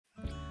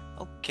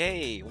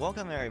Okay,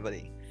 welcome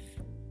everybody.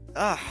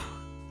 Ah,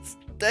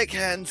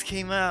 DeckHands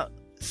came out,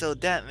 so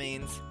that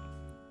means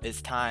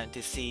it's time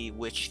to see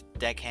which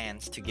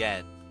DeckHands to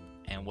get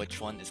and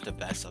which one is the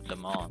best of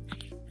them all.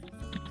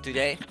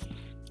 Today,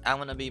 I'm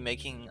gonna be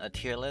making a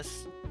tier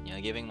list,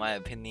 giving my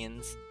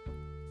opinions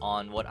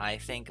on what I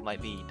think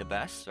might be the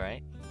best,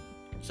 right?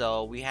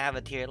 So we have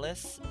a tier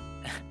list,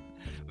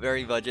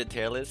 very budget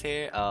tier list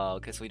here,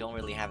 because we don't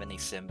really have any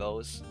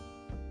symbols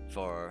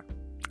for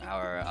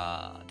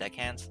our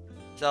deckhands.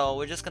 So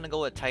we're just gonna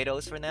go with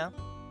titles for now.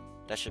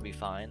 That should be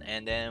fine.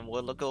 And then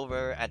we'll look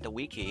over at the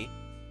wiki,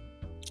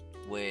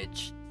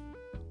 which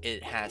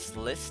it has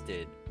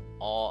listed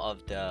all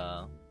of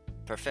the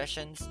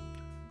professions.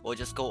 We'll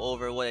just go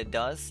over what it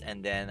does,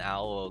 and then I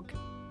will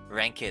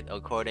rank it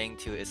according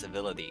to its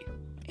ability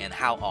and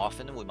how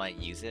often we might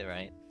use it,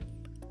 right?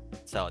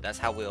 So that's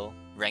how we'll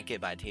rank it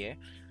by tier.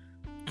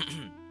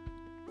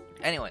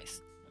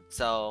 Anyways,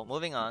 so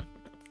moving on.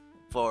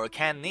 For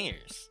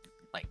cannoneers,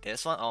 like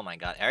this one, oh my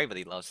god,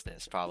 everybody loves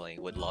this, probably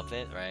would love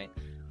it, right?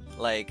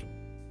 Like,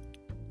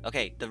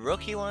 okay, the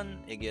rookie one,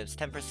 it gives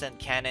 10%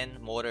 cannon,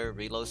 mortar,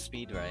 reload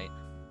speed, right?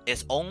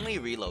 It's only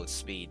reload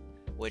speed,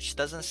 which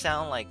doesn't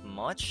sound like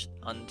much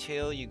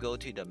until you go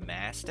to the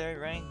master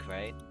rank,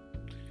 right?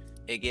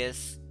 It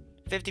gives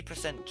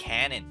 50%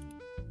 cannon,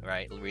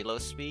 right?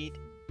 Reload speed,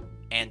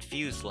 and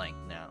fuse length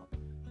now.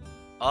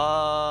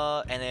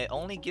 And it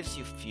only gives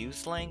you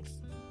fuse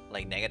length,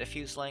 like negative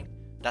fuse length.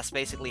 That's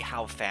basically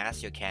how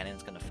fast your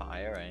cannon's gonna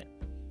fire, right?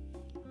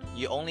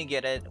 You only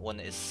get it when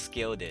it's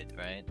skilled,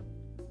 right?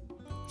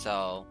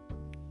 So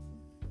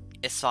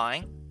it's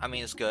fine. I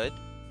mean, it's good.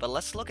 But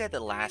let's look at the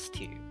last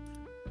tier.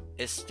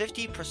 It's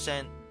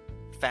 50%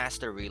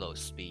 faster reload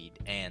speed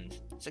and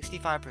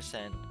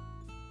 65%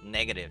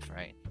 negative,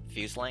 right?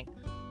 Fuse length.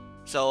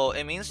 So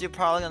it means you're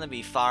probably gonna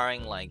be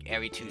firing like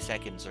every 2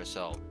 seconds or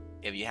so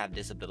if you have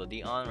this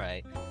ability on,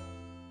 right?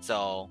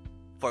 So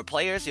for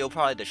players, you'll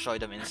probably destroy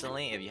them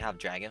instantly if you have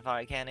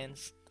Dragonfire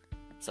cannons.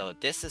 So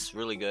this is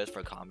really good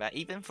for combat,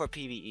 even for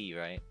PvE,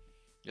 right?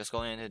 Just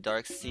going into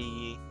Dark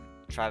Sea,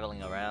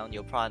 traveling around,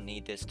 you'll probably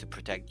need this to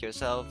protect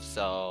yourself.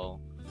 So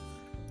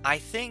I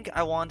think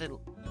I want to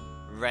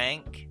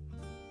rank,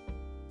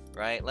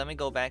 right? Let me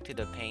go back to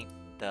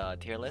the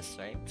tier list,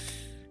 right?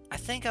 I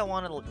think I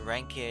want to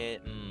rank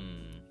it.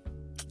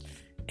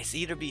 It's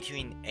either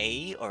between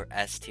A or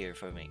S tier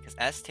for me, because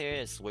S tier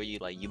is where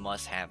you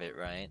must have it,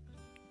 right?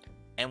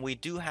 And we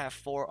do have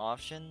 4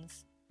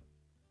 options.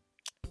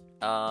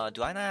 Do I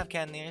not have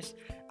cannoneers?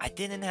 I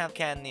didn't have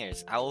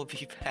cannoneers. I will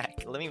be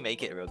back. Let me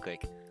make it real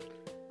quick.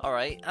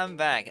 Alright, I'm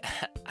back.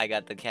 I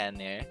got the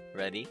cannoneer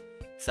ready.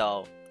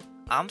 So,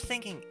 I'm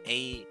thinking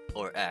A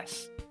or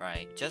S,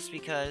 right? Just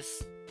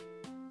because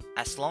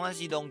as long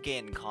as you don't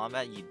get in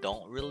combat, you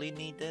don't really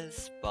need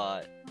this.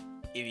 But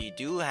if you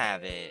do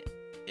have it,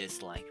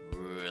 it's like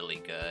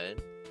really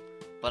good.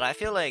 But I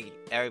feel like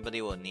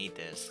everybody will need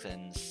this,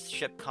 since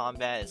ship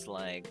combat is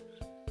like,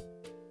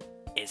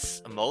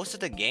 it's most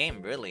of the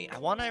game, really. I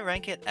want to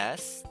rank it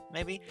S,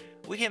 maybe.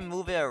 We can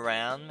move it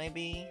around,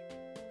 maybe,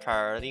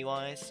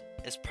 priority-wise.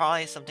 It's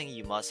probably something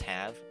you must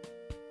have.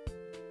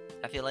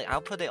 I feel like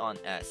I'll put it on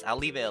S. I'll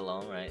leave it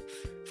alone, right,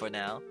 for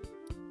now.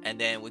 And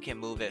then we can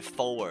move it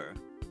forward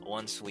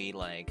once we,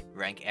 like,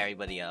 rank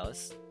everybody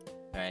else,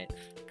 right?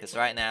 Because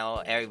right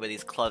now,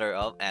 everybody's cluttered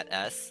up at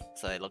S,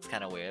 so it looks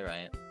kind of weird,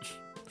 right?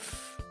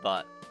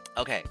 But,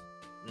 okay.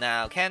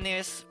 Now,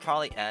 cannoneers,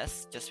 probably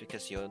S, just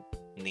because you'll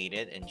need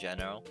it in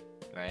general,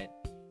 right?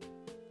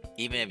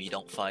 Even if you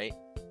don't fight.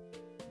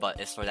 But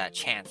it's for that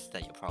chance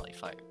that you'll probably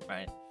fight,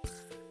 right?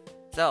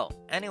 So,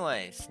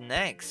 anyways,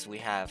 next we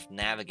have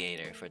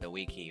Navigator for the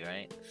wiki,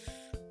 right?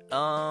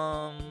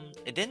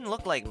 It didn't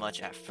look like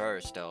much at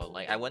first, though.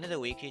 Like, I went to the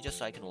wiki just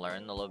so I can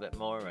learn a little bit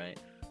more, right?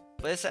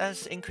 But it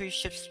says increased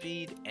ship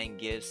speed and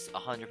gives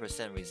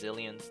 100%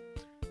 resilience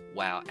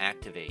while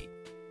activate.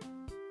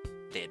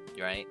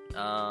 Right?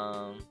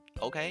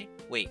 Okay.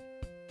 Wait.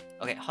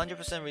 Okay,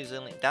 100%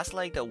 resilient. That's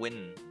like the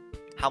wind.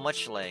 How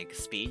much like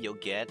speed you'll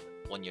get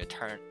when you're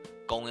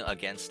going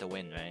against the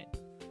wind, right?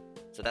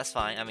 So that's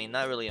fine. I mean,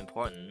 not really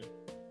important.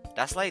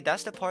 That's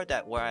the part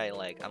that where I'm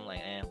like,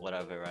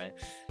 whatever, right?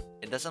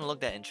 It doesn't look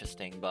that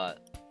interesting, but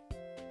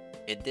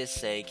it did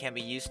say can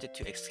be used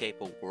to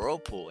escape a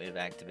whirlpool if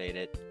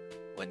activated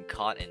when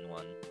caught in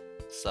one.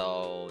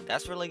 So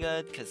that's really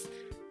good, because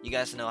you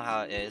guys know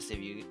how it is. If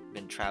you've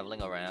been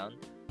traveling around,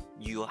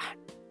 you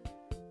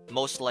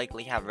most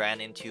likely have ran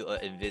into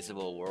an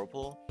invisible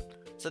whirlpool.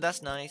 So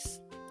that's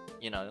nice,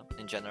 in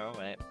general,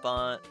 right?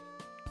 But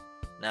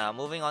now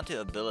moving on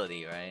to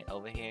ability, right?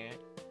 Over here,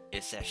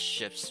 it says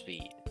shift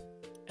speed,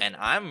 and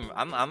I'm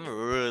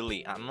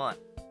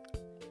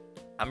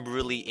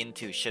really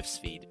into shift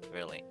speed.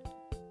 Really,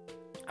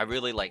 I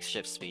really like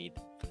shift speed,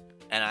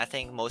 and I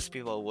think most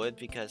people would,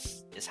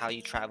 because it's how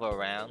you travel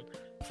around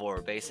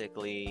for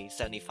basically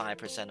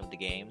 75% of the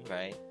game,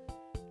 right?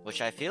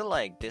 Which I feel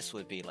like this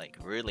would be like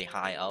really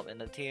high up in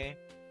the tier.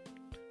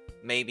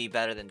 Maybe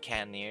better than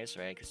cannoneers,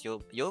 right? Because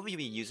you'll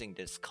be using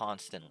this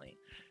constantly,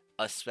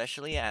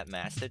 especially at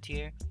master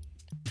tier.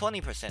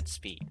 20%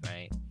 speed,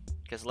 right?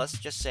 Because let's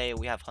just say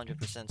we have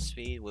 100%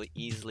 speed, we'll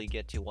easily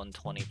get to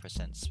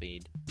 120%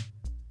 speed.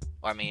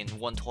 Or I mean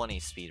 120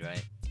 speed,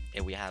 right?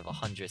 If we have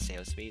 100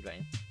 sales speed,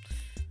 right?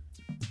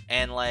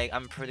 And like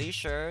I'm pretty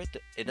sure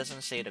it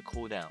doesn't say the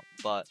cooldown,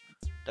 but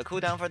the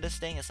cooldown for this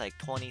thing is like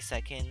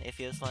 20-second, it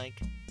feels like.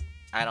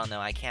 I don't know,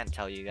 I can't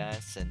tell you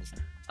guys since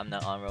I'm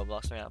not on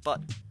Roblox right now, but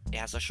it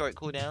has a short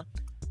cooldown,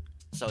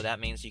 so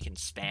that means you can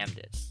spam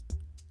this.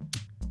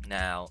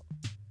 Now,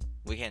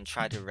 we can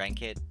try to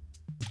rank it.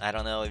 I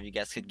don't know if you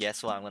guys could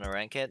guess what I'm gonna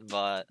rank it,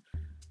 but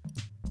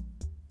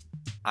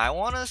I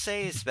wanna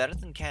say it's better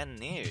than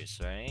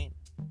Cannoneers, right?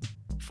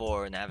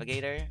 For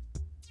Navigator,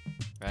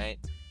 right?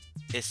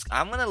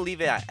 I'm gonna leave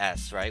it at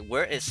S, right?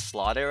 Where is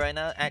Slaughter right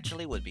now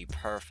actually would be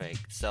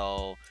perfect.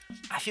 So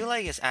I feel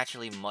like it's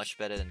actually much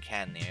better than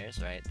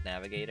Cannoneers, right?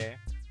 Navigator.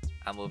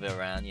 I'll move it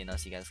around, you know,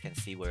 so you guys can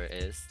see where it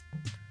is.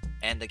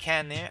 And the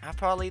Cannoneer, I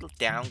probably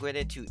downgrade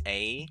it to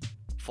A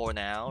for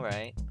now,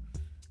 right?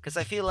 Because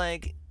I feel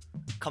like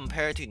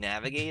compared to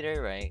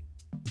Navigator, right?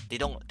 They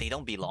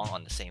don't belong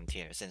on the same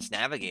tier. Since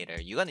Navigator,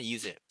 you're gonna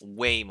use it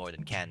way more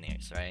than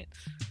Cannoneers, right?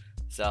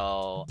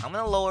 So I'm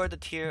gonna lower the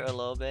tier a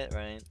little bit,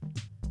 right?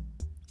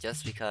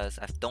 Just because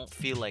I don't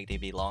feel like they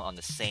belong on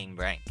the same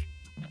rank.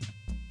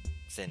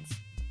 Since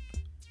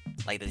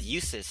like the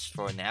usage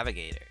for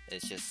Navigator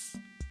is just,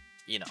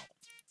 you know,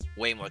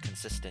 way more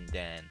consistent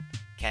than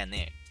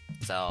Cannoneer.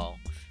 So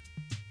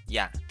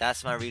yeah,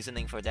 that's my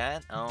reasoning for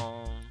that.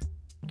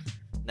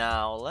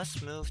 Now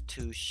let's move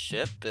to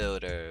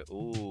Shipbuilder.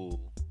 Ooh.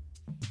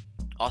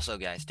 Also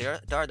guys, there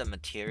are the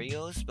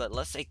materials, but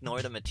let's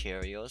ignore the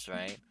materials,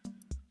 right?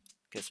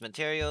 Because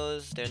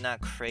materials, they're not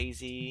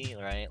crazy,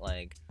 right?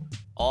 Like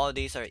all of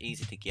these are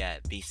easy to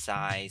get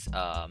besides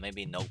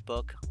maybe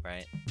notebook,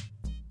 right?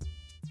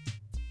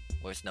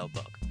 Where's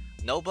notebook?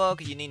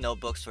 Notebook, you need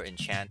notebooks for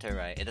enchanter,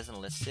 right? It doesn't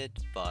list it,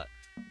 but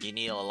you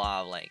need a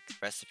lot of like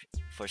recipe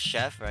for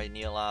chef, right? You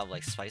need a lot of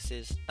like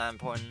spices, not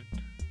important.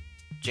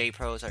 J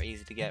pros are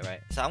easy to get, right?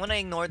 So I'm gonna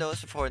ignore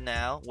those for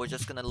now. We're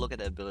just gonna look at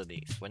the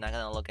abilities. We're not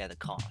gonna look at the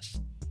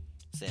cost,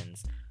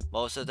 since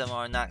most of them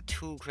are not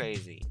too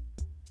crazy.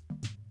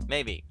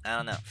 Maybe, I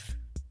don't know.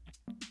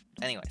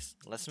 Anyways,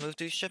 let's move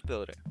to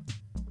Shipbuilder.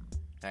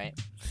 Right?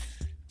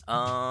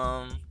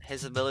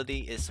 His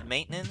ability is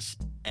maintenance,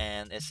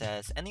 and it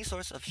says any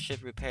source of ship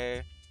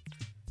repair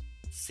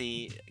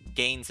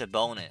gains a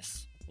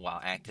bonus while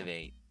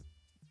activate.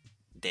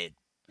 Did.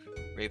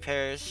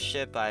 Repairs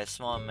ship by a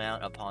small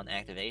amount upon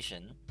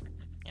activation.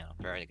 Yeah,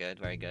 very good,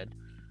 very good.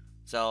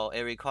 So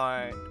it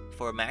required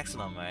for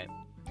maximum, right?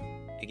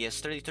 It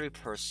gives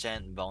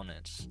 33%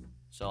 bonus.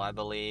 So I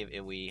believe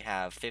if we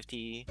have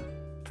 50%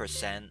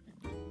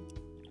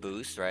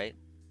 boost, right?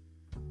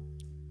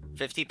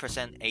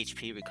 50%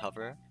 HP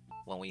recover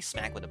when we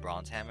smack with a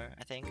bronze hammer,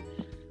 I think.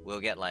 We'll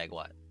get like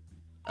what?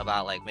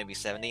 About like maybe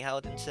 70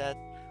 health instead.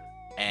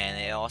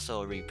 And it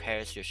also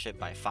repairs your ship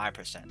by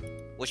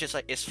 5%. Which is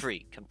like, it's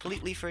free.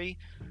 Completely free.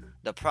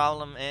 The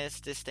problem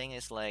is this thing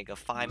is like a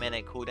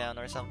 5-minute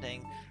cooldown or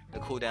something. The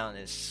cooldown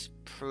is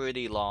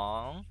pretty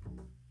long.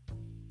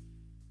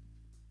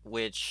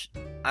 Which,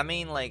 I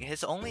mean, like,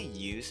 his only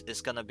use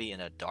is gonna be in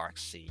a dark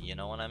sea. You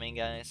know what I mean,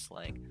 guys?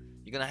 Like,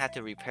 you're gonna have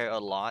to repair a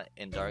lot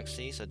in dark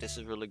sea, so this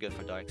is really good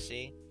for dark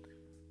sea.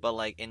 But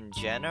like in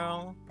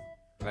general,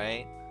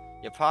 right?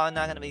 You're probably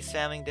not gonna be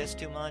spamming this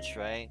too much,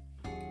 right?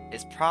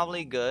 It's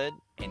probably good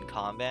in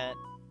combat.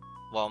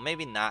 Well,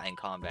 maybe not in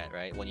combat,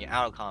 right? When you're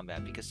out of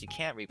combat, because you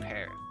can't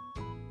repair,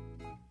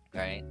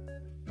 right?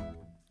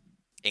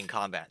 In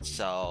combat,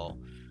 so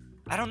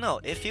I don't know.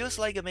 It feels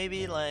like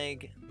maybe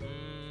like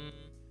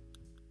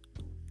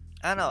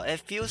I don't know. It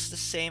feels the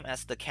same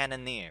as the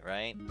Cannoneer,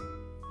 right?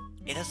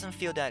 It doesn't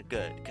feel that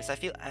good because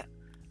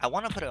I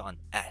want to put it on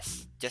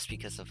S just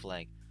because of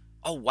like,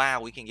 oh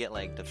wow, we can get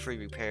like the free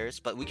repairs,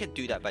 but we could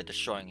do that by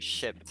destroying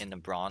ship in the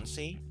Bronze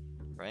Sea,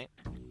 right?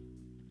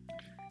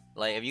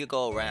 Like if you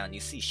go around, you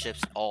see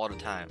ships all the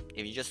time.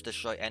 If you just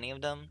destroy any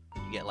of them,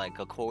 you get like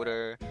a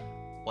quarter,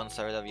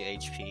 1/3 of your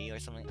HP or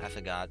something. I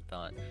forgot,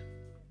 but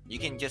you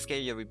can just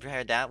get your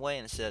repair that way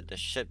instead of the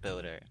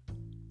shipbuilder.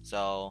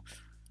 So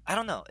I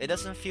don't know. It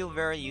doesn't feel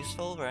very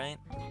useful, right?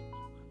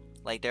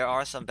 Like there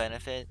are some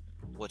benefit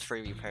with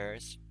free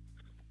repairs.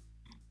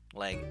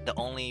 Like the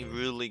only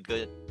really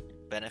good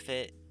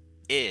benefit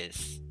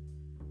is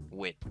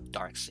with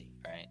Darksea,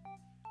 right?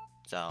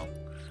 So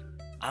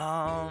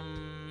I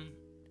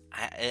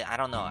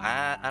don't know.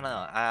 I don't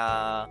know.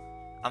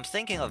 I'm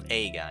thinking of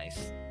A,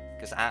 guys,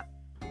 because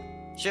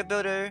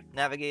shipbuilder,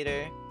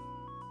 navigator.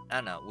 I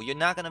don't know. You're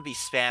not gonna be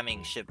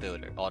spamming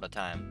shipbuilder all the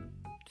time,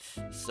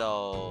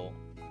 so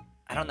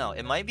I don't know.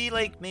 It might be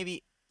like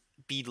maybe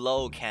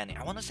below cannon.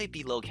 I want to say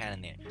below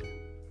cannoneer,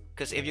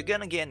 because if you're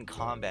gonna get in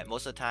combat,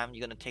 most of the time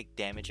you're gonna take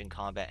damage in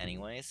combat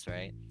anyways,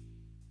 right?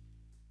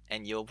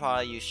 And you'll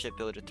probably use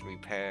shipbuilder to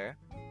repair.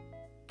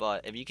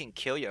 But if you can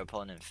kill your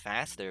opponent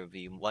faster, it would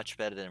be much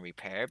better than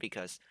repair,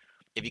 because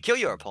if you kill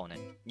your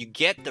opponent, you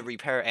get the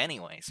repair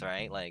anyways,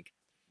 right?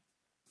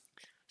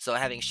 So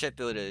having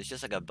shipbuilder is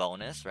just like a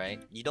bonus,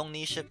 right? You don't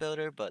need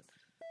shipbuilder, but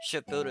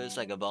shipbuilder is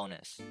like a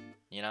bonus.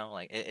 You know,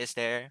 like it's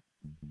there.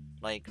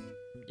 Like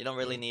you don't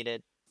really need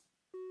it.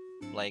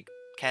 Like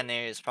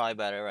Cannoneer is probably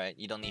better, right?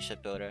 You don't need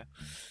shipbuilder,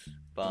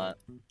 but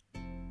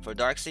for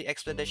Dark Sea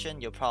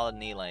Expedition, you'll probably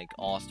need like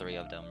all three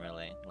of them,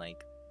 really.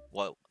 Like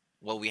what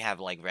we have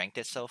like ranked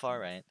it so far,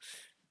 right?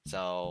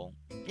 So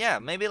yeah,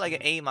 maybe like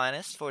an A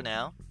minus for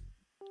now,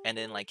 and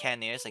then like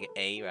Cannoneer is like an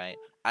A, right?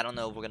 I don't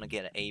know if we're gonna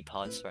get an A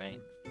plus, right?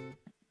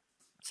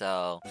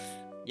 So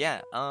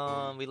yeah,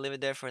 we leave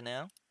it there for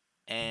now,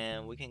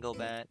 and we can go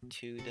back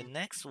to the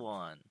next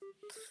one.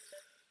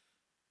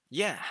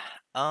 Yeah,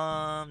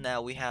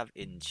 now we have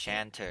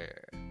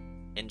Enchanter.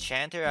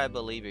 Enchanter, I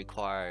believe,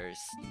 requires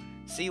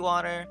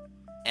seawater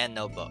and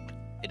notebook.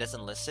 It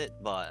doesn't list it,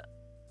 but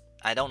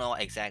I don't know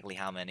exactly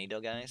how many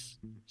though, guys.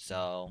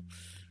 So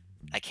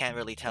I can't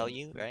really tell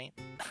you, right?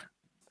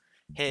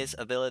 His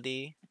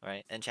ability,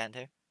 right,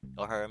 Enchanter,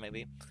 or her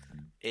maybe,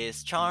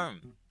 is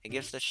Charm. It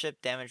gives the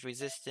ship damage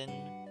resistant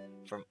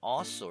from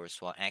all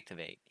source while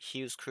activate.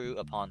 Heals crew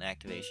upon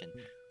activation.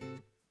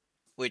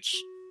 Which,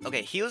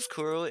 okay, heals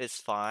crew is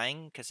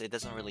fine because it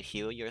doesn't really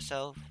heal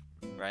yourself,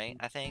 right?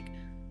 I think.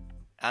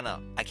 I don't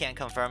know. I can't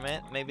confirm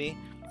it, maybe,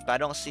 but I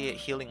don't see it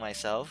healing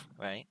myself,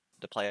 right?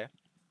 The player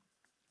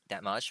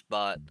that much.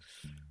 But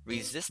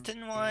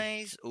resistant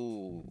wise,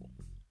 ooh.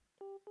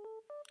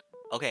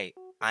 Okay,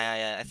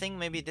 I think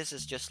maybe this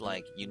is just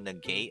like you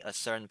negate a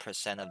certain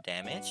percent of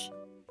damage.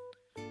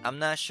 I'm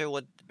not sure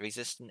what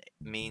resistant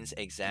means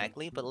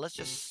exactly, but let's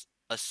just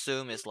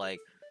assume it's like,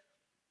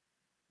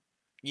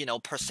 you know,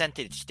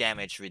 percentage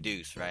damage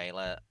reduced, right?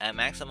 Like, at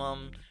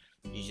maximum,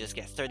 you just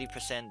get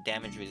 30%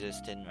 damage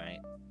resistant, right?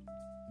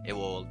 It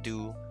will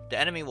do, the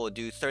enemy will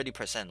do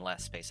 30%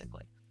 less,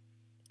 basically.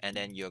 And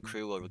then your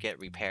crew will get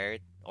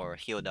repaired or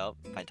healed up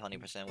by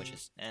 20%, which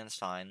is, and it's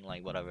fine,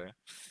 like, whatever.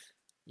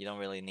 You don't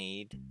really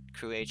need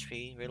crew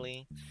HP,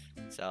 really.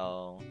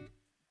 So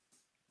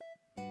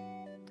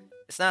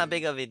it's not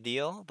big of a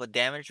deal, but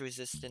damage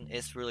resistant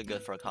is really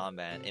good for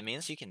combat. It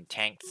means you can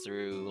tank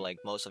through like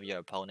most of your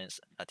opponent's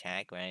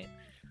attack, right?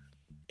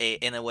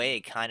 In a way,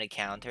 it kind of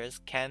counters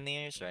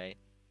cannoneers, right?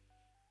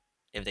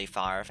 If they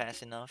fire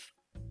fast enough,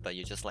 but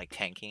you're just like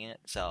tanking it.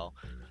 So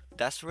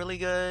that's really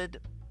good.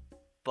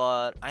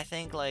 But I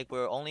think like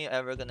we're only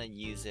ever gonna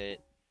use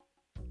it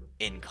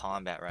in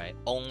combat, right?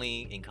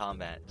 Only in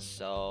combat.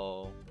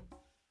 So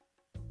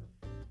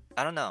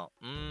I don't know.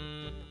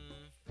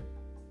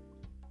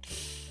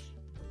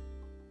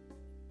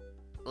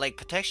 Like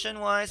protection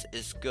wise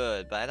is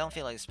good, but I don't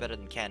feel like it's better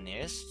than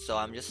cannoneers. So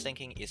I'm just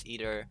thinking it's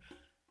either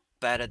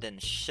better than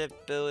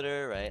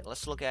shipbuilder, right?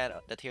 Let's look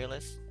at the tier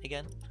list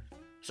again.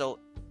 So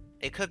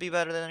it could be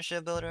better than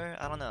shipbuilder.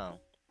 I don't know.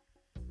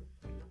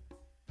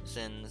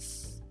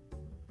 Since,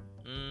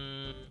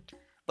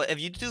 but if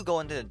you do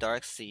go into the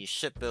Dark Sea,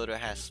 shipbuilder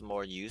has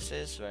more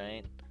uses,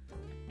 right?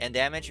 And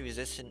damage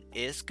resistant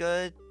is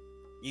good.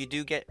 You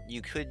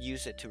could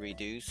use it to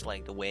reduce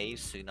like the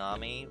waves,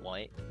 tsunami,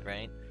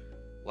 right?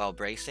 While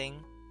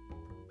bracing.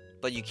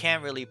 But you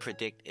can't really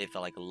predict if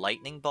like a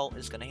lightning bolt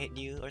is gonna hit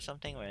you or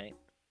something, right?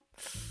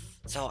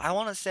 So I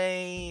wanna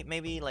say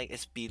maybe like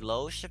it's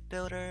below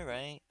shipbuilder,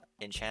 right?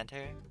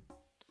 Enchanter.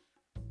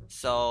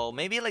 So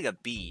maybe like a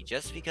B,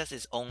 just because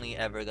it's only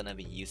ever gonna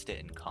be used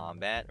in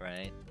combat,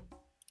 right?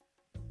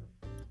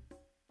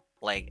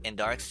 Like in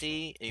Dark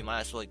Sea, you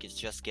might as well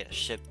just get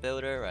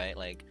shipbuilder, right?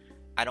 Like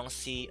I don't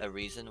see a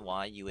reason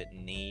why you would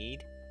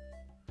need,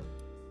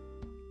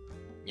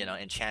 you know,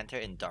 Enchanter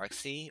in Dark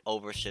Sea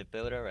over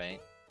shipbuilder,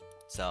 right?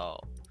 So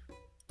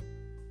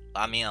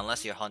I mean,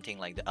 unless you're hunting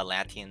like the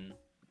Alatian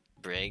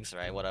brigs,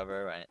 right?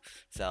 Whatever, right?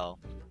 So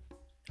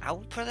I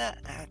would put that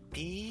at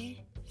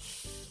B.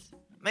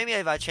 Maybe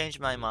if I change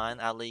my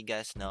mind, I'll let you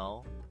guys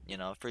know. You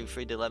know,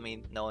 free to let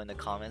me know in the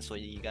comments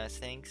what you guys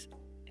think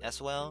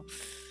as well.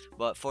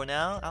 But for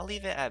now, I'll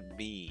leave it at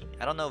B.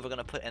 I don't know if we're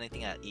gonna put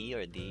anything at E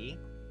or D,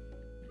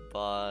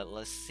 but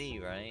let's see,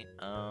 right?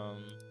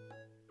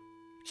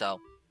 So,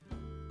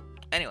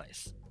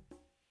 anyways,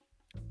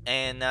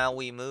 and now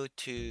we move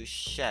to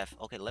chef.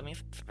 Okay, let me.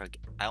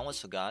 I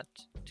almost forgot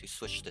to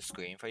switch the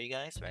screen for you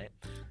guys, right?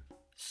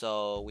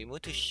 So we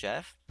move to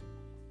chef.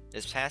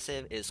 This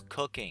passive is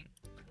cooking.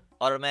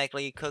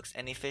 Automatically cooks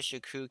any fish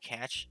your crew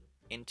catch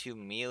into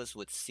meals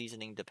with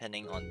seasoning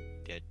depending on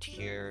their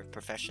tier,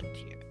 profession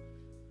tier.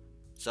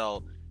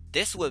 So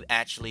this would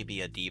actually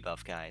be a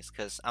debuff, guys,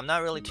 because I'm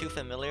not really too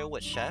familiar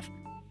with chef,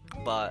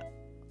 but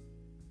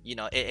you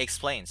know, it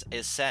explains.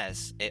 It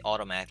says it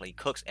automatically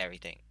cooks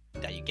everything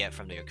that you get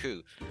from your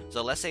crew.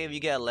 So let's say if you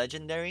get a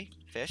legendary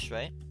fish,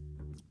 right?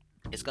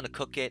 It's gonna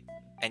cook it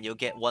and you'll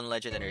get 1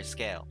 legendary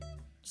scale.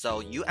 So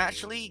you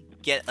actually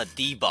get a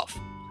debuff.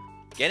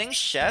 Getting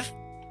chef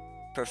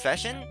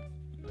profession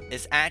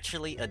is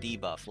actually a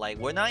debuff. Like,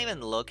 we're not even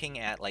looking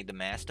at like the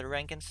master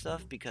rank and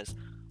stuff, because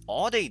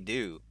all they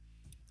do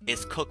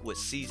is cook with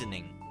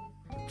seasoning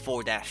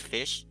for that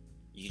fish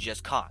you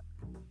just caught.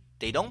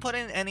 They don't put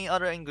in any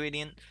other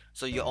ingredient,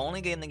 so you're only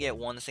gonna get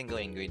 1 single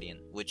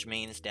ingredient, which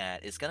means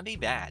that it's gonna be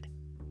bad.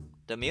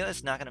 The meal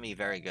is not gonna be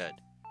very good.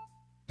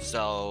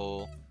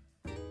 So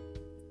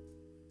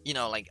you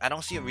know, like I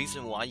don't see a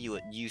reason why you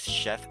would use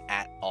chef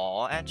at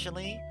all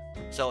actually.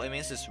 So it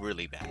means it's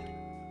really bad.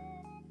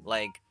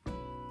 Like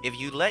if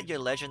you let your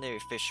legendary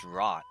fish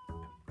rot,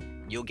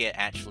 you'll get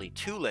actually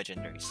 2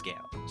 legendary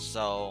scale.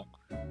 So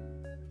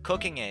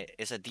cooking it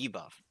is a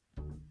debuff.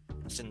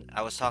 Since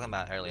I was talking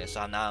about earlier,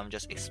 so now I'm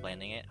just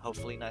explaining it.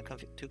 Hopefully not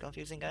too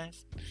confusing,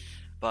 guys.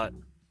 But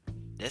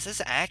this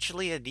is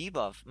actually a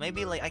debuff.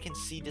 Maybe like I can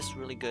see this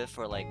really good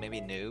for like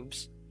maybe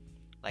noobs.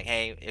 Like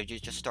hey, if you're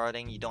just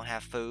starting, you don't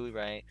have food,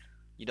 right?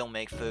 You don't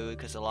make food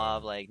because a lot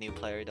of like new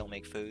players don't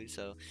make food.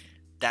 So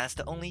that's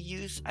the only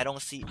use. I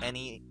don't see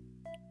any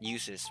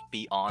uses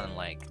beyond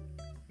like,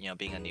 you know,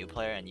 being a new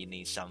player and you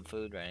need some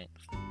food, right?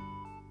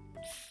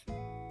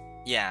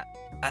 Yeah,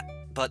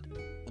 but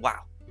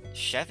wow,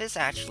 chef is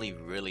actually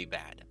really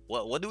bad.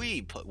 What do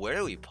we put? Where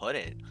do we put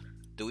it?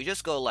 Do we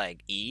just go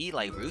like E,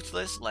 like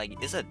ruthless?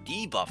 Like it's a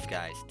debuff,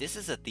 guys. This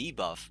is a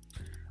debuff.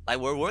 Like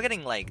we're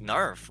getting like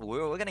nerf.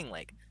 We're getting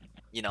like,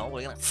 you know,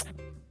 we're gonna,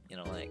 you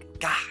know, like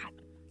God.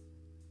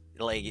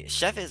 Like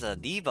chef is a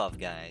debuff,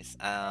 guys.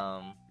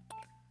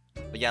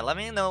 But yeah, let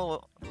me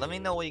know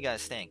what you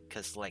guys think.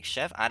 Cause like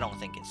chef, I don't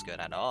think it's good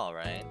at all,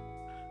 right?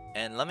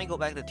 And let me go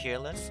back to tier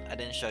list. I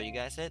didn't show you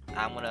guys it.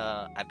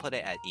 I put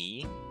it at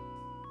E.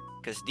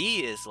 Cause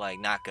D is like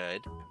not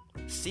good.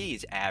 C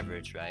is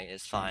average, right?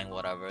 It's fine,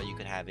 whatever. You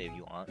could have it if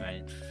you want,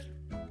 right?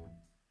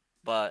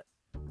 But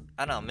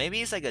I don't know,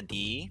 maybe it's like a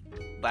D,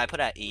 but I put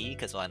at E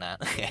because why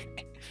not?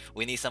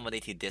 We need somebody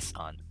to diss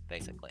on,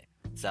 basically.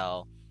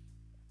 So,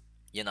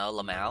 you know,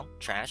 Lamau,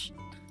 trash.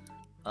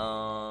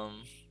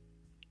 Um,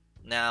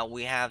 Now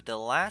we have the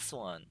last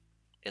one.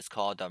 It's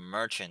called the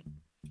Merchant.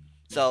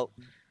 So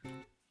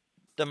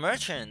the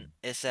Merchant,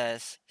 it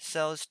says,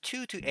 sells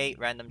 2 to 8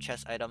 random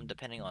chest items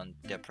depending on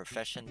their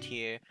profession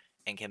tier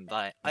and can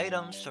buy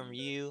items from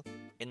you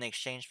in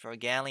exchange for a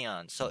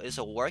galleon. So it's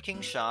a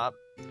working shop,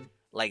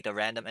 like the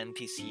random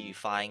NPC you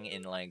find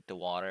in like the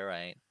water,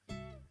 right?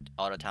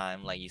 All the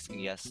time, like you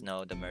guys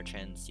know the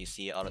merchants, you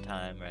see it all the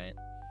time, right?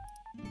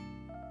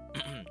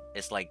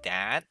 It's like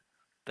that,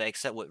 but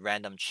except with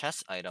random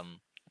chest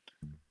item.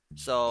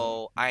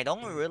 So I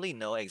don't really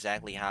know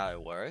exactly how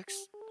it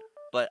works,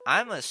 but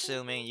I'm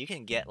assuming you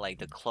can get like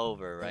the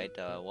clover, right?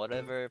 The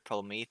whatever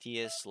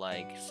Prometheus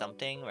like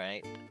something,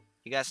 right?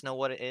 You guys know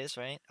what it is,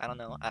 right? I don't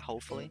know.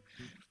 Hopefully,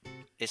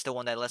 it's the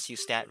one that lets you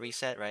stat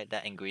reset, right?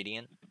 That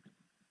ingredient.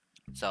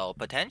 So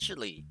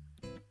potentially,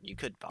 you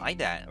could buy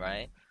that,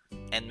 right?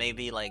 And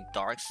maybe like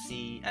Dark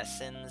Sea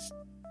Essence,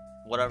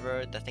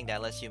 whatever the thing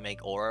that lets you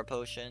make Aura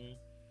Potion.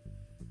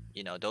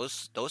 You know,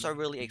 those are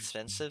really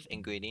expensive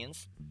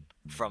ingredients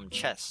from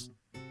chests,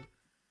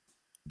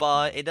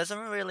 but it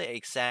doesn't really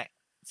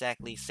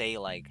exactly say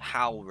like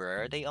how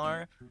rare they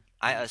are.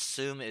 I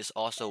assume it's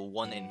also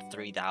 1 in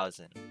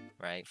 3,000,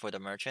 right, for the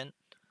merchant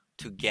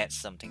to get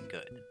something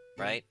good,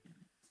 right?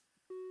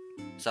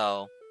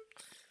 So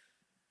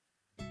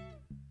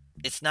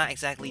it's not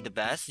exactly the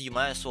best. You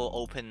might as well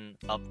open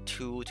up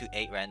 2 to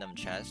 8 random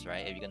chests,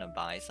 right, if you're gonna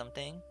buy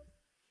something.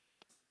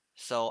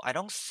 So I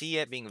don't see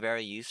it being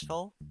very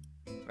useful,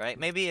 right?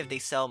 Maybe if they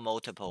sell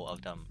multiple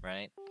of them,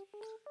 right?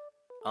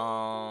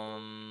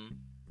 Um,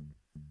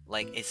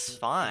 like it's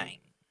fine,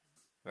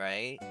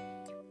 right?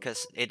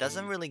 Because it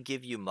doesn't really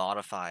give you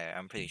modifier,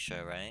 I'm pretty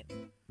sure, right?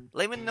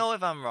 Let me know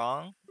if I'm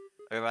wrong,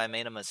 or if I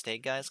made a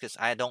mistake, guys, because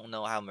I don't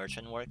know how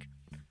merchant work,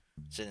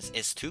 since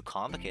it's too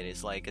complicated.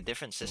 It's like a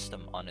different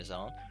system on its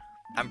own.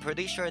 I'm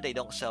pretty sure they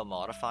don't sell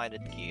modified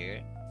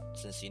gear,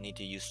 since you need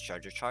to use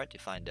treasure chart to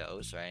find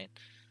those, right?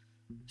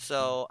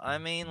 So, I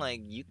mean,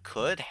 like, you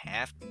could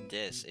have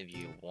this if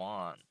you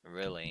want,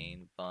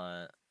 really,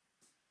 but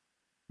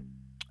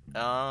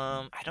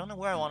I don't know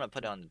where I want to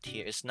put it on the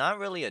tier. It's not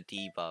really a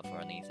debuff or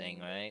anything,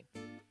 right?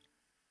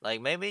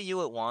 Like, maybe you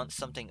would want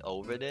something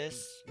over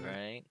this,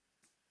 right?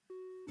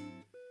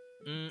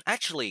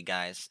 Actually,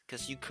 guys,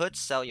 because you could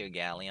sell your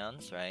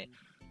galleons, right?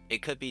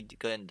 It could be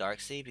good in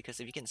Darksea, because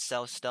if you can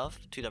sell stuff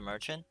to the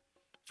merchant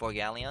for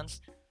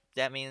galleons,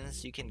 that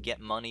means you can get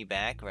money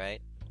back,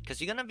 right?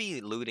 Because you're gonna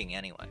be looting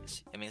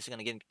anyways. It means you're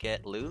gonna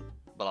get loot,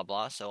 blah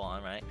blah, so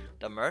on, right?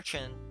 The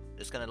merchant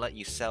is gonna let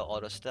you sell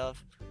all the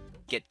stuff,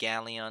 get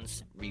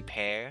galleons,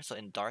 repair. So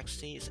in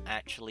Darksea, it's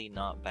actually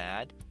not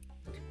bad.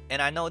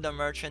 And I know the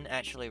merchant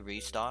actually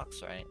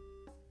restocks, right?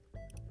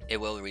 It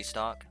will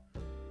restock.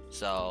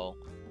 So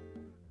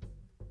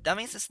that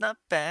means it's not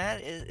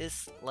bad.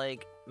 It's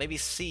like maybe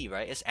C,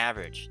 right? It's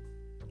average.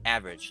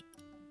 Average.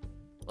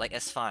 Like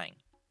it's fine.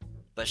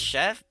 But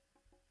chef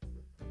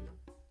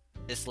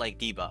is like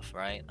debuff,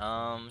 right?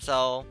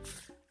 So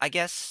I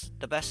guess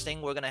the best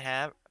thing we're gonna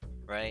have,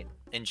 right?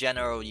 In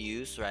general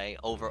use, right?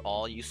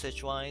 Overall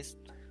usage wise,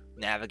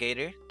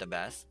 navigator, the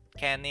best.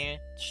 Cannoneer,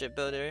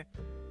 shipbuilder,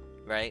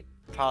 right?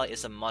 Probably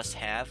is a must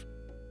have.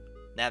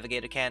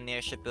 Navigator,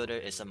 Cannoneer, shipbuilder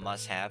is a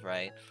must have,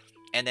 right?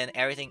 And then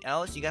everything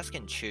else you guys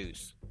can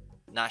choose.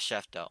 Not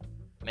chef though.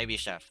 Maybe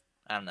chef.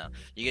 I don't know.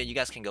 You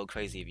guys can go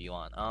crazy if you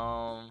want.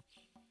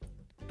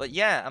 But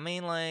yeah, I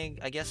mean, like,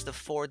 I guess the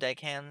 4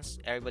 deckhands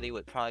everybody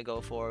would probably go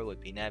for would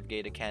be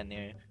Navigator,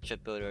 Cannoneer,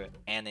 Shipbuilder,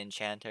 and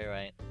Enchanter,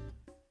 right?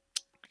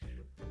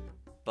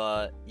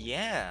 But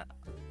yeah,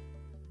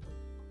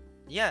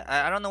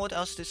 I don't know what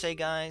else to say,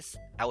 guys.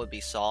 I would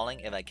be stalling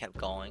if I kept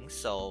going,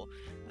 so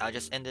I'll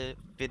just end the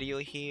video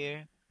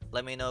here.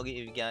 Let me know if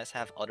you guys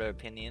have other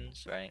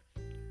opinions, right,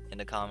 in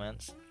the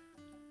comments.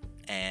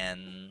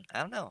 And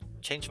I don't know,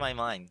 change my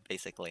mind,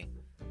 basically.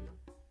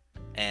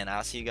 And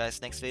I'll see you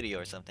guys next video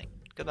or something.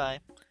 Goodbye.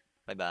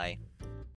 Bye bye.